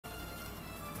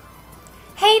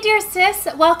dear sis,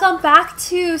 welcome back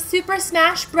to Super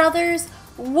Smash Bros.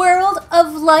 World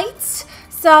of Lights.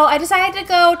 So I decided to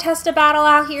go test a battle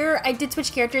out here. I did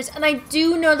switch characters, and I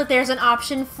do know that there's an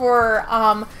option for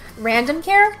random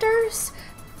characters.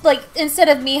 Like, instead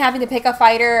of me having to pick a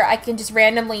fighter, I can just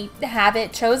randomly have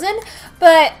it chosen.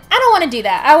 But I don't want to do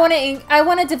that. I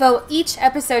want to devote each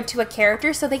episode to a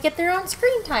character so they get their own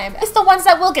screen time. It's the ones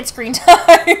that will get screen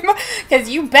time.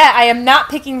 Because you bet I am not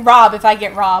picking Rob if I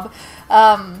get Rob.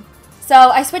 So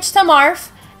I switched to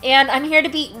Marth, and I'm here to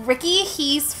beat Ricky.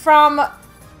 He's from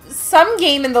some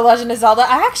game in The Legend of Zelda.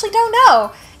 I actually don't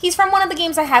know. He's from one of the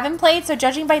games I haven't played, so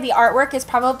judging by the artwork, it's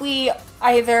probably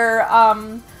either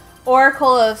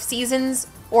Oracle of Seasons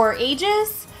or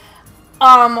Ages,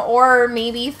 or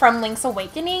maybe from Link's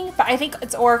Awakening, but I think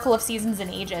it's Oracle of Seasons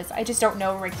and Ages. I just don't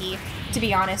know Ricky, to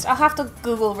be honest. I'll have to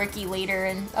Google Ricky later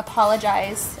and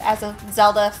apologize as a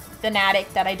Zelda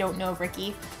fanatic that I don't know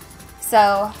Ricky.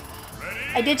 So,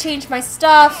 I did change my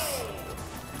stuff.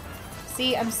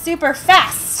 See, I'm super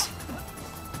fast.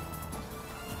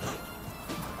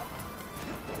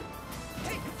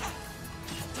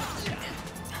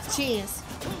 Jeez.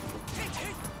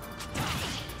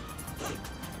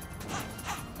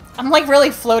 I'm like really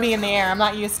floaty in the air. I'm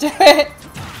not used to it.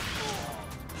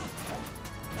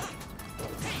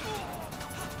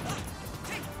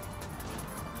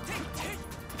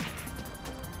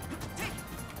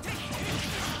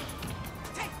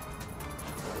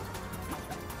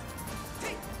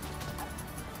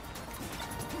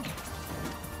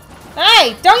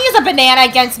 Hey, don't use a banana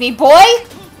against me, boy!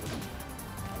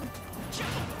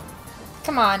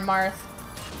 Come on, Marth.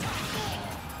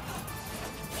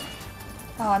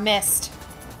 Oh, I missed.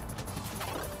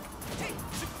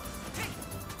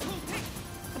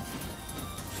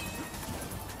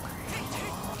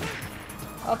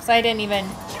 Oops, I didn't even...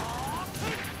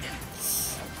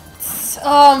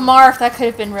 Oh, Marth, that could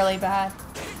have been really bad.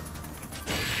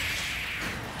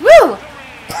 Woo!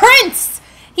 Prince!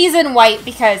 He's in white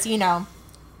because, you know,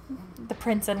 the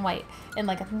prince in white. In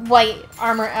like a white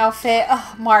armor outfit.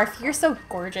 Oh, Marth, you're so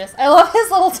gorgeous. I love his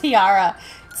little tiara.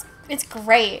 It's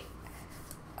great.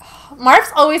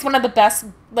 Marth's always one of the best,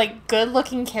 like,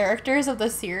 good-looking characters of the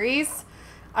series.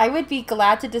 I would be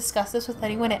glad to discuss this with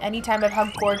anyone at any time of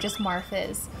how gorgeous Marth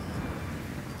is.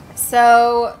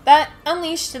 So, that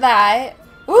unleashed that.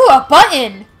 Ooh, a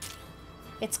button!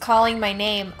 It's calling my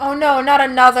name. Oh no, not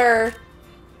another...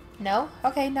 No?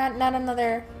 Okay, not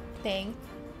another thing.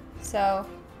 So...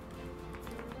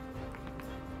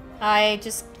 I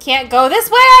just can't go this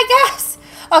way, I guess?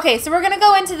 Okay, so we're gonna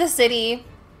go into the city.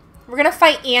 We're gonna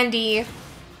fight Andy.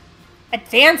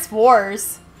 Advance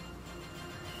Wars.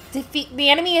 Defeat the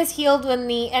enemy is healed when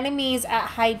the enemy's at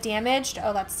high damage.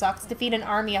 Oh, that sucks. Defeat an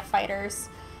army of fighters.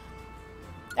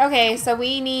 Okay, so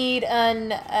we need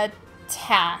an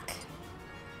attack.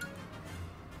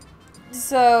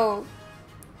 So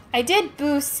I did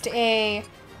boost a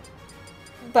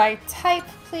by type,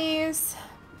 please.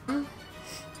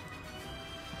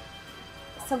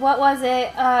 So what was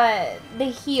it? The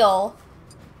heal.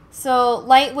 So,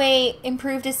 lightweight,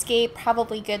 improved escape,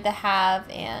 probably good to have,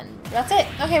 and that's it.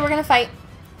 Okay, we're gonna fight.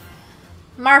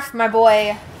 Marth, my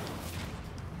boy.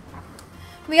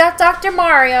 We got Dr.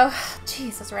 Mario.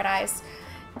 Jesus, red eyes.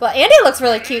 But Andy looks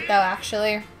really cute, though,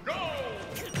 actually.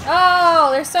 Oh,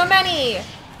 there's so many.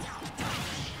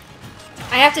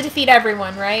 I have to defeat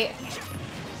everyone, right?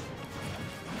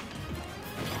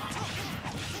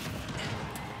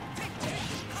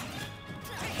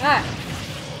 Ah.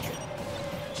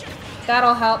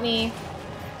 That'll help me.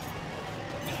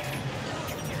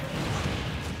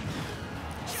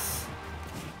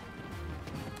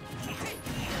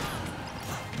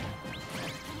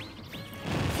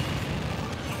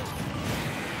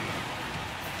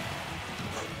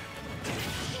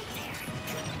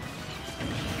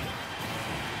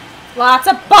 Lots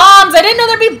of bombs! I didn't know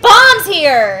there'd be bombs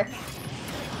here!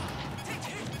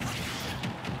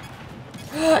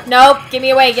 Nope, get me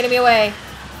away, get me away.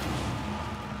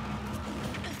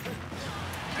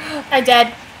 I'm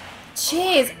dead.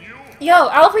 Jeez. Yo,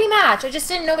 I'll rematch. I just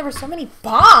didn't know there were so many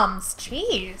bombs.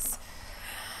 Jeez.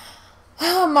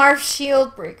 Oh, Marth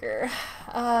Shield Breaker.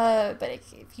 But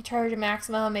if you charge a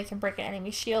maximum, it can break an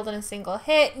enemy shield in a single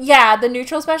hit. Yeah, the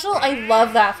neutral special. I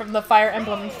love that from the Fire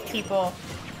Emblem people.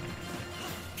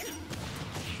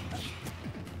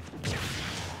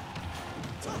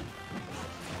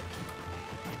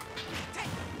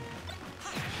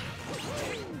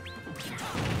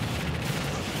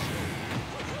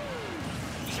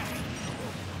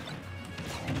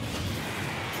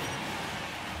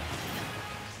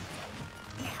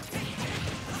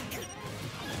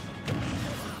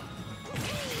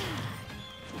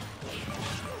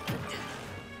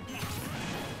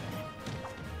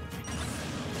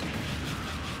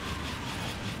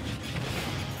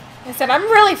 said, I'm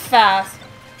really fast.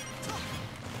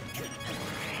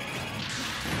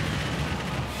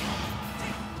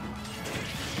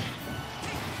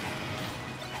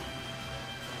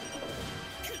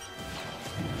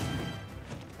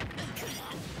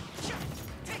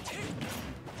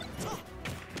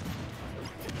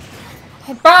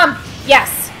 Hey, bomb!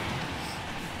 Yes!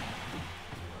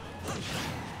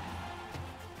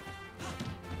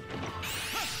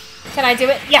 Can I do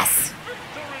it? Yes!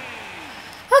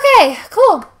 Okay,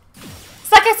 cool.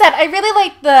 So like I said, I really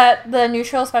like the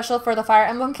neutral special for the Fire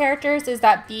Emblem characters is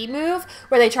that B move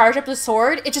where they charge up the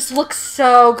sword. It just looks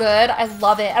so good. I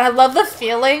love it. And I love the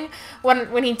feeling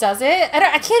when he does it.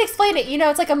 I can't explain it. You know,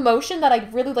 it's like a motion that I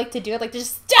really like to do. I'd like to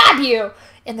just stab you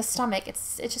in the stomach.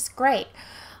 It's just great.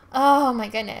 Oh my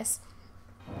goodness.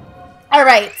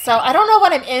 Alright, so I don't know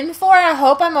what I'm in for. I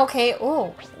hope I'm okay.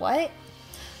 Oh, what?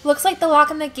 Looks like the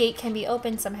lock on the gate can be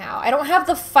opened somehow. I don't have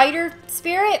the fighter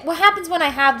spirit. What happens when I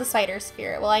have the fighter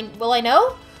spirit? Will I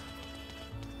know?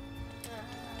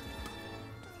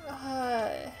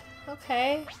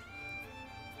 Okay.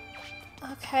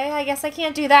 Okay, I guess I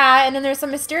can't do that. And then there's some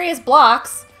mysterious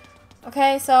blocks.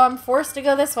 Okay, so I'm forced to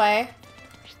go this way.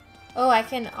 Oh, I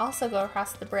can also go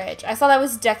across the bridge. I saw that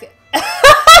was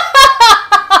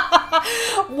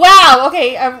Wow,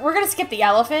 okay, we're gonna skip the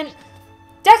elephant.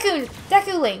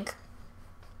 Deku Link.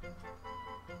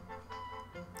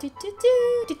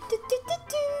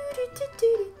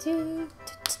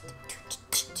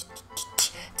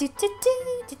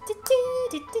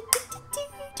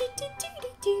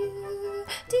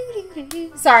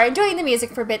 Sorry, I'm enjoying the music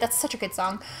for a bit. That's such a good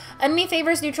song. Enemy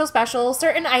favors neutral special.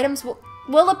 Certain items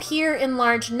will appear in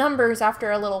large numbers after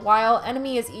a little while.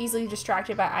 Enemy is easily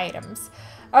distracted by items.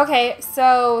 Okay,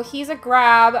 so he's a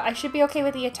grab. I should be okay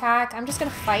with the attack. I'm just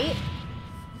gonna fight.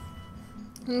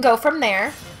 And go from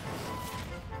there.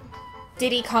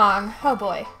 Diddy Kong. Oh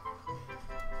boy.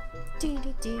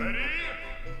 Ready?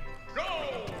 Go!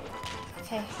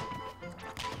 Okay.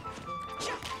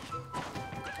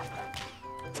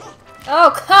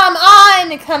 Oh, come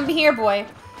on! Come here, boy.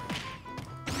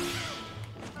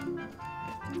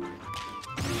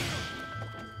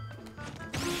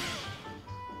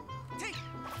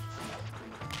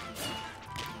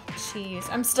 Jeez,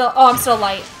 I'm still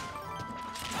light.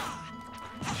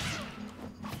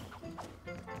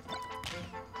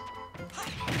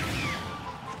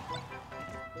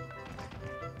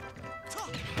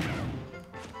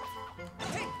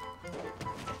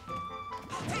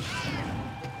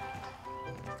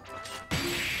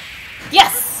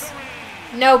 Yes!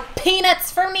 No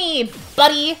peanuts for me,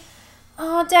 buddy!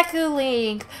 Oh, Deku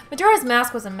Link. Majora's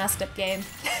Mask was a messed up game.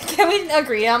 Can we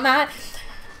agree on that?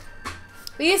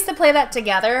 We used to play that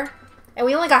together, and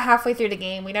we only got halfway through the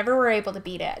game. We never were able to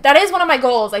beat it. That is one of my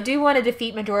goals. I do want to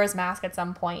defeat Majora's Mask at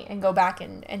some point and go back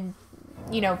and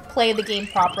you know, play the game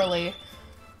properly.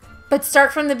 But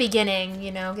start from the beginning,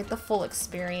 you know, get the full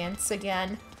experience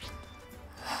again.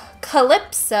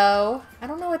 Calypso. I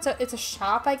don't know, it's a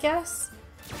shop, I guess?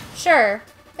 Sure.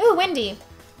 Ooh, windy.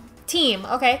 Team,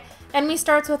 okay. Enemy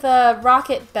starts with a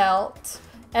rocket belt.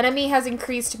 Enemy has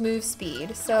increased move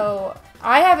speed. So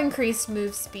I have increased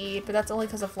move speed, but that's only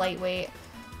because of lightweight.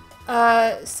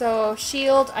 So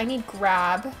shield, I need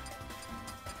grab.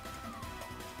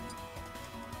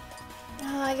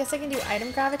 I guess I can do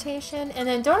item gravitation. And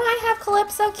then don't I have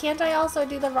Calypso? Can't I also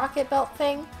do the rocket belt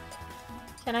thing?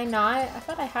 Can I not? I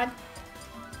thought I had...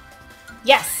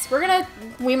 Yes!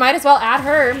 We might as well add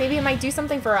her. Maybe it might do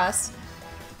something for us.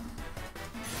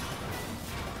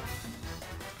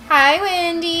 Hi,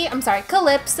 Wendy. I'm sorry,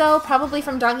 Calypso. Probably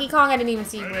from Donkey Kong. I didn't even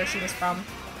see where she was from.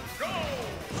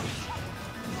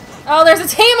 Oh, there's a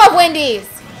team of Wendy's!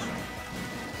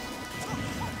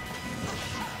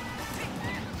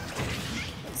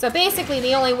 So basically,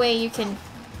 the only way you can...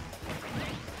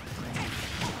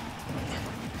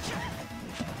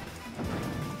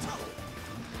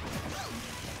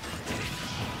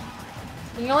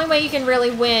 The only way you can really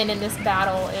win in this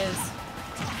battle is...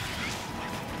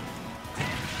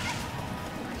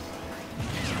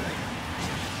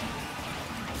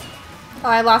 Oh,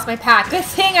 I lost my pack. Good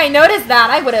thing I noticed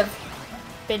that. I would have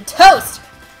been toast.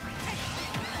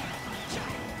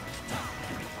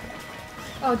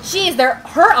 Oh, geez,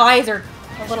 her eyes are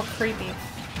a little creepy.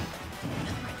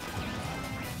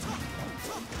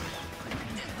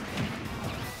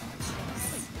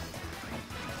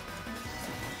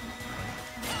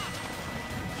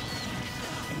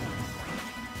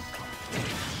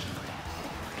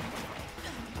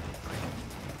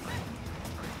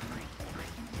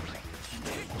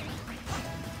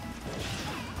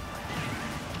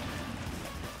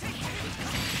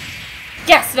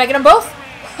 Yes, did I get them both?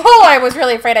 Oh, I was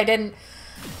really afraid I didn't.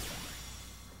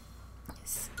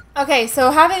 Okay,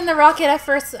 so having the rocket at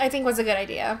first, I think, was a good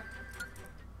idea.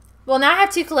 Well, now I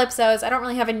have 2 Calypsos. I don't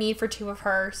really have a need for 2 of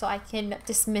her, so I can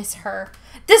dismiss her.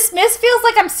 Dismiss feels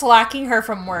like I'm slacking her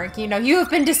from work. You know, you have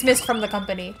been dismissed from the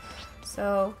company.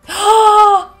 So,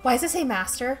 why does it say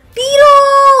master?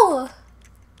 Beetle!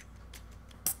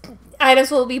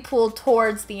 Items will be pulled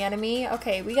towards the enemy.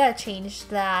 Okay, we gotta change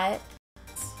that.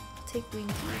 Take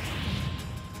wing.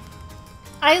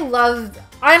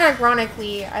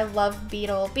 Unironically, I love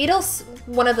Beetle. Beetle's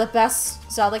one of the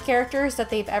best Zelda characters that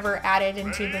they've ever added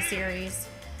into the series.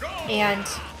 And,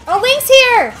 oh, Link's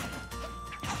here!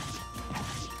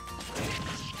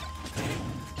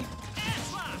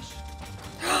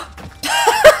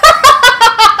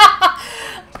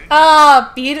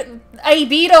 A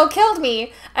beetle killed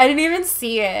me. I didn't even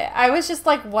see it. I was just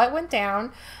like, what went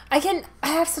down? I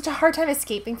have such a hard time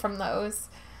escaping from those.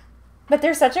 But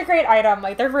they're such a great item.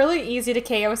 Like, they're really easy to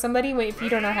KO somebody if you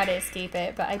don't know how to escape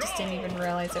it. But I just didn't even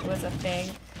realize it was a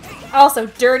thing. Also,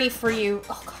 dirty for you.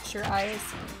 Oh gosh, your eyes.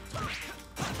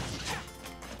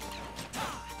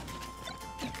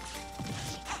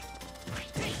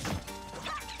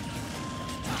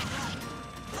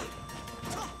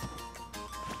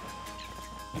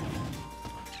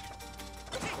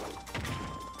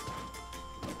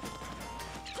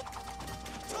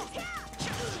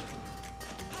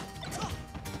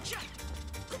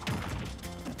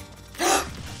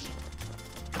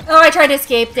 Oh, I tried to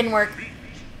escape. Didn't work.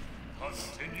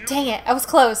 Dang it. I was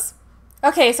close.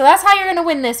 Okay, so that's how you're going to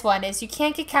win this one, is you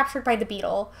can't get captured by the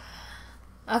beetle.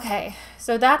 Okay,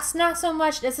 so that's not so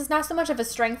much... This is not so much of a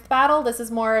strength battle. This is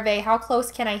more of a how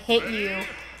close can I hit you.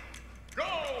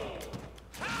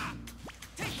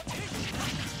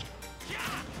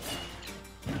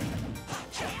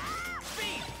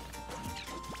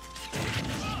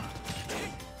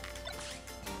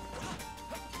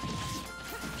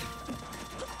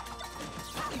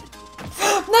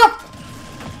 No!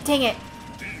 Dang it.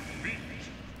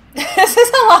 This is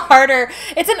a lot harder.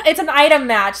 It's an item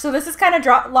match, so this is kind of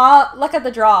luck of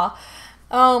the draw.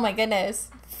 Oh my goodness.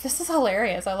 This is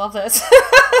hilarious. I love this.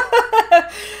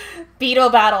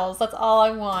 Beetle battles. That's all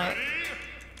I want.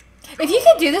 If you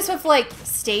could do this with, like,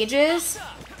 stages...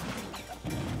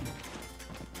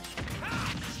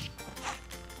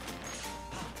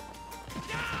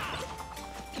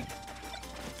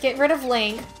 Get rid of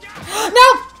Link.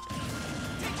 No!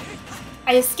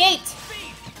 I escaped!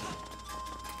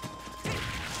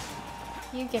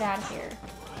 You get out of here.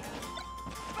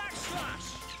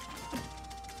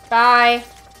 Bye.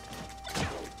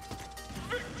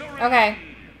 Okay.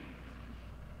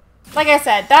 Like I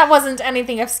said, that wasn't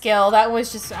anything of skill. That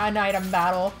was just an item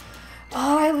battle.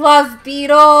 Oh, I love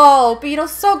Beetle!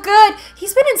 Beetle's so good!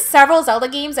 He's been in several Zelda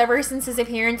games ever since his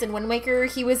appearance in Wind Waker.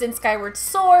 He was in Skyward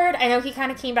Sword. I know he kind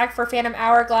of came back for Phantom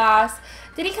Hourglass.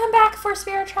 Did he come back for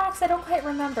Spirit Tracks? I don't quite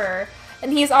remember.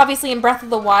 And he's obviously in Breath of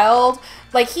the Wild.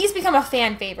 Like, he's become a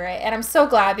fan favorite, and I'm so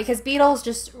glad because Beetle's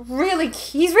just really,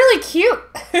 he's really cute.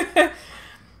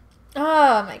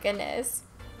 Oh my goodness.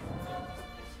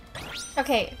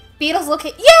 Okay, Beetle's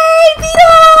looking, yay,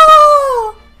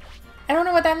 Beetle! I don't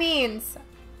know what that means.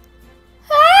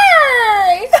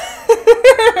 Hi!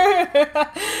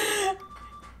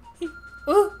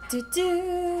 Ooh,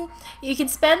 doo-doo. You can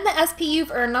spend the SP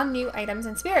you've earned on new items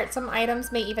and spirits. Some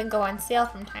items may even go on sale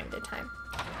from time to time.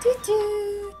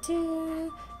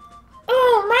 Doo-doo-doo.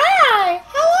 Oh my!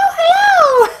 Hello,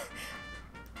 hello!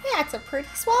 That's a pretty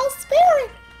swell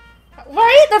spirit.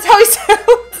 Right? That's how he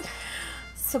sounds.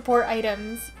 Support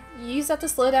items. Use that to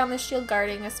slow down the shield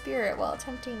guarding a spirit while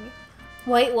attempting.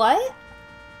 Wait, what?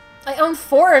 I own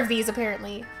 4 of these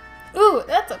apparently. Ooh,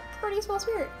 that's a pretty small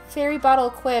spirit. Fairy bottle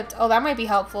equipped. Oh, that might be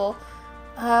helpful.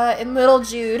 And Little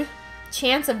Jude.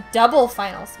 Chance of double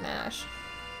final smash.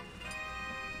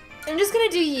 I'm just gonna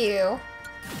do you.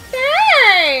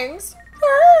 Thanks!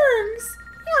 Thanks!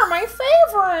 You're my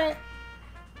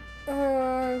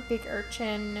favorite! Big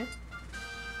urchin.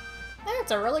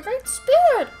 That's a really great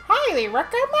spirit! Highly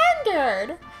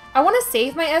recommended! I want to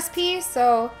save my SP,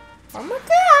 so... Oh my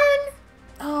god!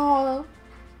 Oh...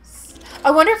 I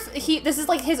wonder if this is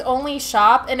like his only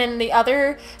shop, and then the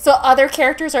other, so other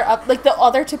characters are up, like the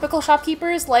other typical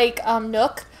shopkeepers, like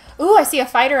Nook. Ooh, I see a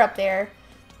fighter up there.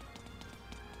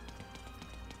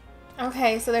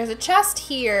 Okay, so there's a chest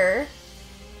here.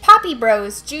 Poppy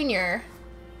Bros Jr.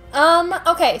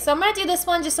 Okay, so I'm gonna do this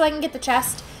one just so I can get the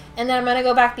chest, and then I'm gonna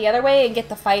go back the other way and get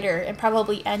the fighter, and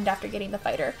probably end after getting the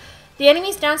fighter. The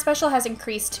enemy's down special has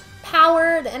increased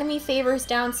power. The enemy favors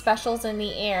down specials in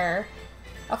the air.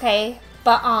 Okay.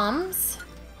 Bombs.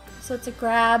 So it's a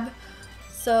grab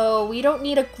So we don't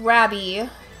need a grabby.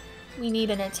 We need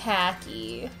an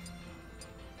attacky.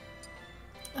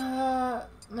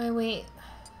 My weight.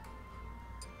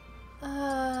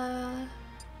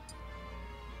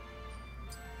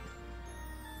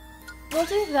 We'll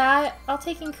do that. I'll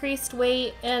take increased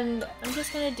weight, and I'm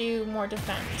just gonna do more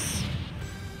defense.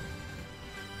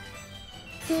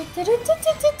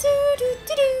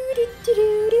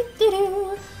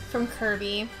 From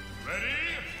Kirby.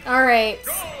 Alright,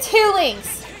 2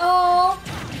 links. Oh.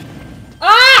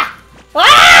 Ah!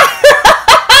 Ah!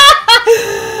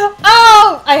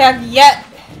 Oh! I have yet.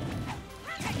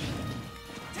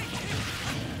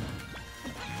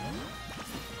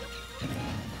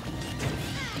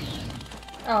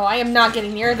 Oh, I am not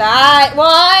getting near that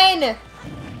one!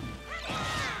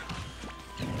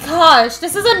 Gosh,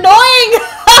 this is annoying!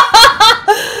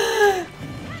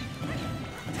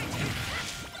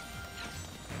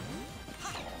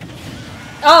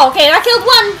 Oh, okay, that killed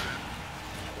one!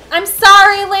 I'm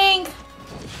sorry, Link!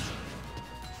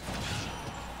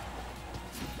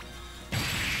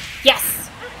 Yes!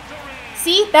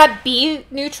 See? That B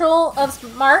neutral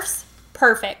of Marth's?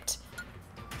 Perfect.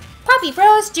 Puppy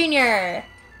Bros Jr.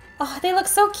 Oh, they look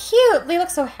so cute. They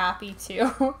look so happy,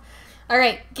 too.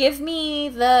 Alright, give me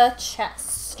the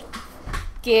chest.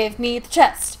 Give me the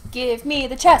chest. Give me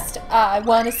the chest. I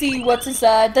want to see what's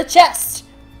inside the chest.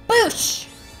 Boosh!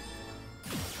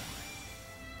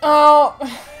 Oh.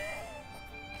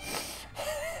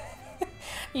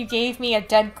 You gave me a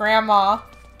dead grandma.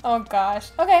 Oh,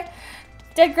 gosh. Okay.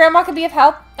 Dead grandma could be of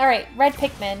help. Alright, red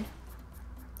Pikmin.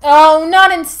 Oh, not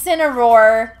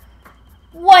Incineroar.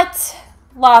 What?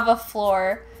 Lava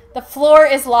floor. The floor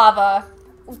is lava.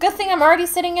 Good thing I'm already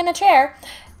sitting in a chair.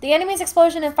 The enemy's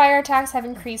explosion and fire attacks have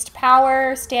increased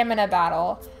power, stamina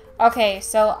battle. Okay,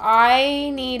 so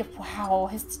I need...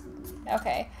 Wow.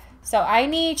 Okay. So I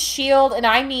need shield, and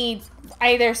I need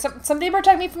either something to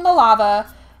protect me from the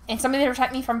lava and something to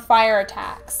protect me from fire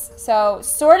attacks. So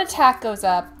sword attack goes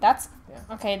up. That's...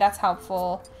 Okay, that's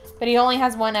helpful. But he only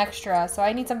has 1 extra, so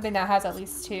I need something that has at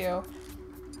least 2.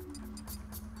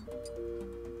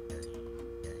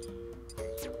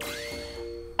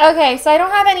 Okay, so I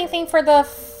don't have anything for the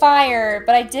fire,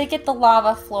 but I did get the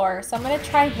lava floor. So I'm going to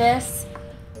try this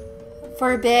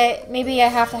for a bit. Maybe I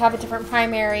have to have a different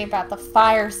primary about the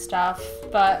fire stuff,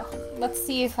 but let's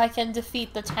see if I can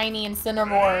defeat the tiny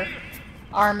Incineroar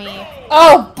army.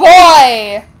 Oh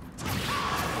boy!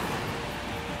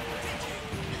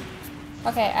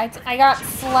 Okay, I got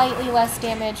slightly less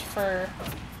damage for...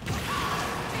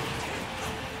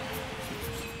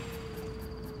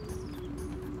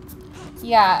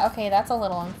 Yeah, okay, that's a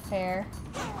little unfair.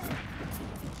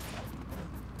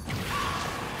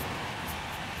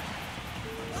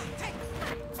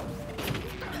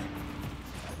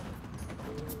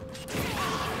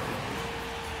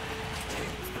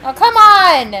 Oh, come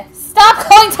on! Stop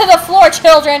going to the floor,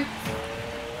 children!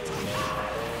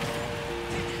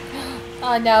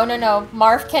 Oh, no, no, no.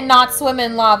 Marth cannot swim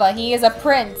in lava. He is a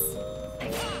prince.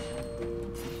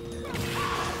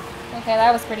 Okay,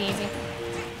 that was pretty easy.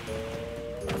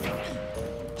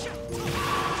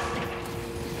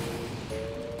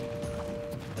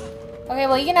 Okay,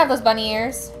 well, you can have those bunny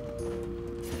ears.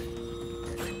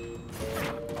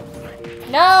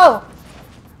 No!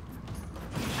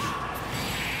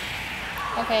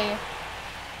 Okay.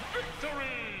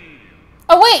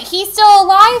 Oh, wait, he's still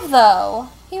alive, though.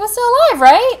 He was still alive,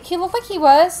 right? He looked like he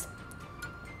was.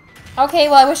 Okay,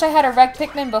 well, I wish I had a wrecked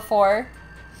Pikmin before.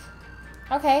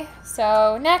 Okay,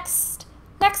 so next.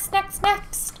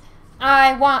 Next.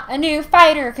 I want a new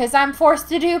fighter, because I'm forced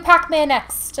to do Pac-Man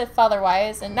next, if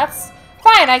otherwise. And that's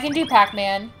fine, I can do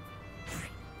Pac-Man.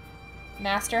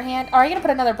 Master Hand. Oh, are you going to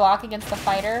put another block against the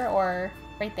fighter, or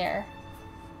right there?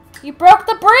 You broke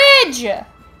the bridge!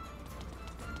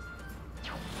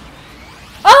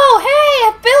 Oh, hey,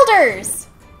 I have builders!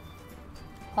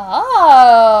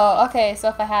 Oh, okay, so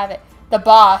if I have it. The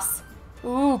boss.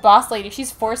 Ooh, boss lady.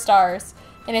 She's 4 stars.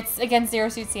 And it's against Zero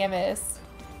Suit Samus.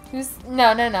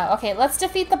 No. Okay, let's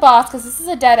defeat the boss, because this is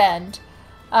a dead end.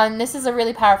 This is a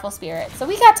really powerful spirit. So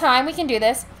we got time. We can do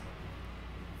this.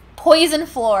 Poison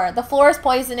floor. The floor is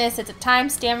poisonous. It's a time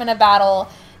stamina battle.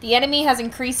 The enemy has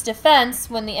increased defense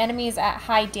when the enemy is at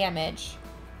high damage.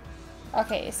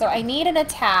 Okay, so I need an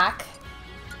attack.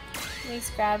 These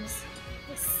grabs.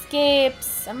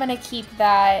 Escapes. I'm gonna keep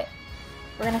that.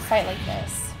 We're gonna fight like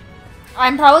this.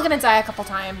 I'm probably gonna die a couple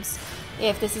times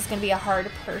if this is gonna be a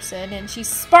hard person. And she's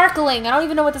sparkling. I don't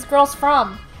even know what this girl's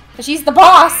from. But she's the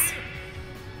boss.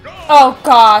 Oh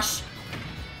gosh.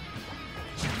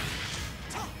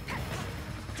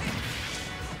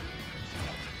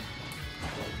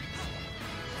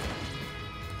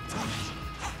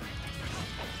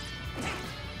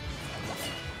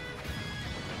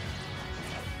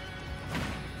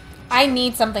 I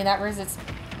need something that resists.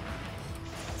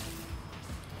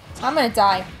 I'm gonna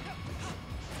die.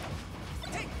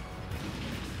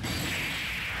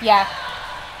 Yeah.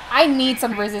 I need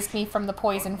some to resist me from the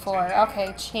poison floor.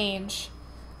 Okay, change.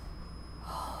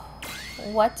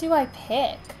 What do I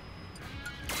pick?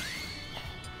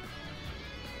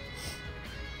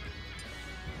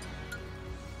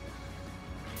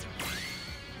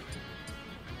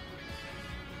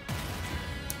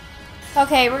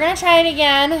 Okay, we're gonna try it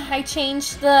again. I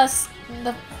changed the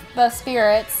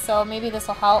spirits, so maybe this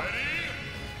will help.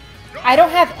 I don't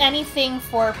have anything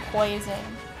for poison.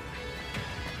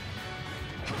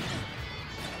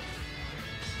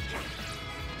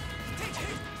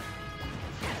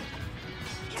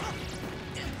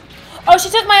 Oh, she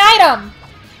took my item!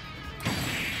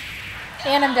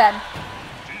 And I'm dead.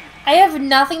 I have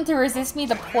nothing to resist me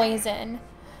the poison.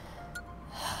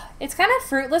 It's kind of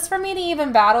fruitless for me to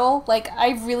even battle. Like,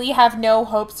 I really have no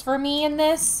hopes for me in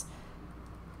this.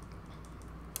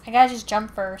 I gotta just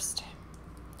jump first.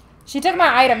 She took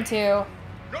my item too.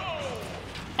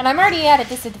 And I'm already at a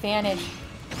disadvantage.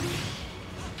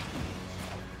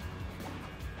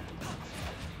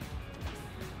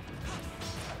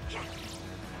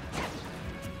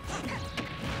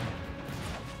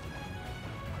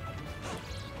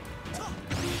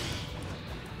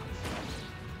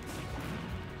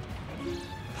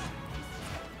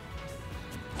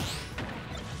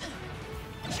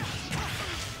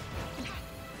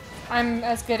 I'm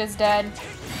as good as dead.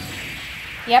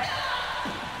 Yep.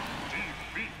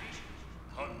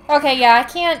 Okay, yeah,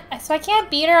 I can't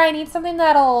beat her. I need something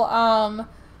that'll,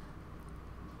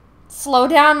 slow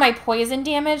down my poison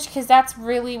damage, because that's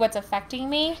really what's affecting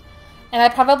me. And I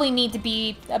probably need to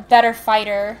be a better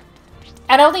fighter.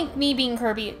 I don't think me being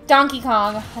Kirby. Donkey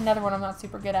Kong, another one I'm not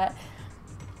super good at.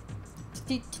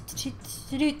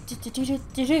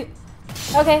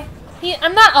 Okay.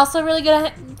 I'm not also really good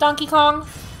at Donkey Kong.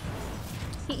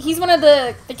 He's one of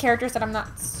the characters that I'm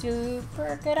not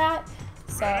super good at,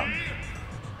 so.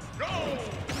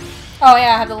 Oh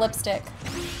yeah, I have the lipstick.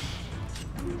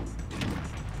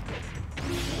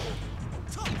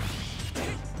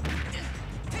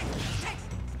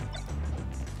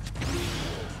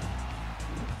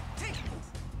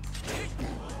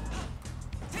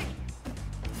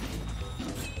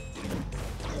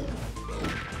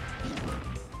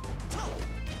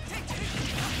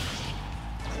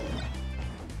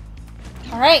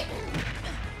 All right.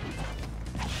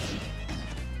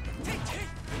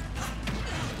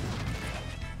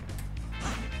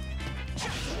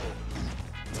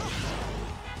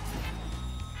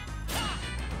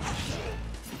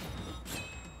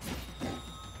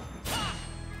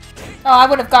 Oh, I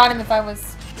would have got him if I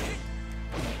was...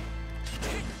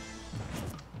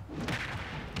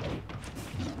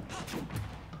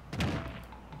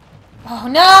 Oh,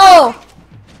 no!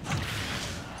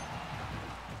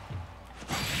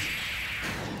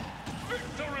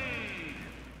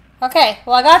 Okay,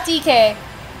 well, I got DK.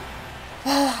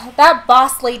 That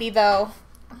boss lady, though.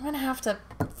 I'm gonna have to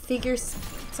figure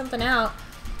something out.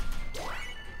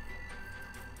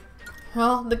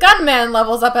 Well, the gunman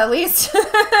levels up at least.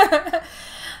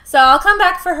 So I'll come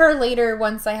back for her later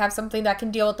once I have something that can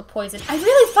deal with the poison. I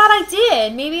really thought I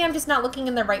did. Maybe I'm just not looking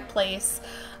in the right place.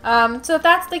 So if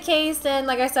that's the case, then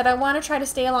like I said, I want to try to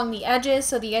stay along the edges.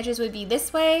 So the edges would be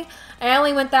this way. I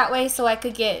only went that way so I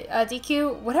could get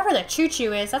DQ. Whatever the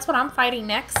choo-choo is, that's what I'm fighting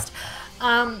next.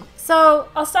 So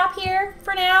I'll stop here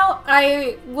for now.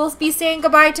 I will be saying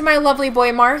goodbye to my lovely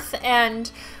boy Marth,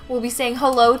 and we'll be saying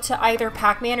hello to either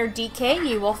Pac-Man or DK.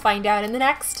 You will find out in the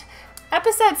next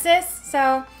episode, sis.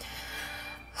 So,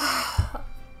 that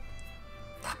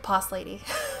boss lady.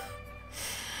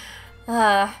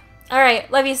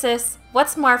 Alright, love you, sis.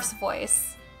 What's Marth's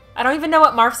voice? I don't even know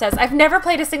what Marth says. I've never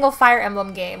played a single Fire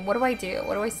Emblem game. What do I do?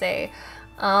 What do I say?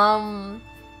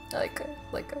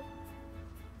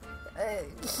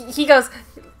 He goes,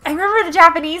 I remember the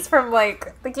Japanese from,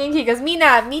 like, the game. He goes,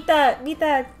 Minna,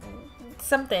 mita,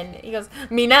 something. He goes,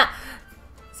 Minna.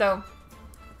 So,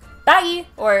 bye,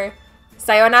 or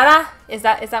sayonara. Is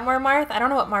that more Marth? I don't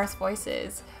know what Marth's voice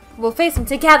is. We'll face him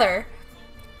together.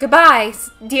 Goodbye,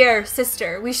 dear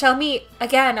sister. We shall meet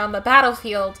again on the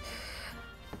battlefield.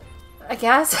 I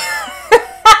guess.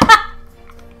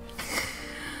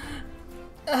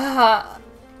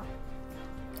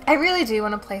 I really do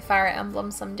want to play Fire Emblem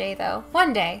someday, though.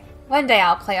 One day. One day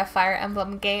I'll play a Fire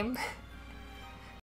Emblem game.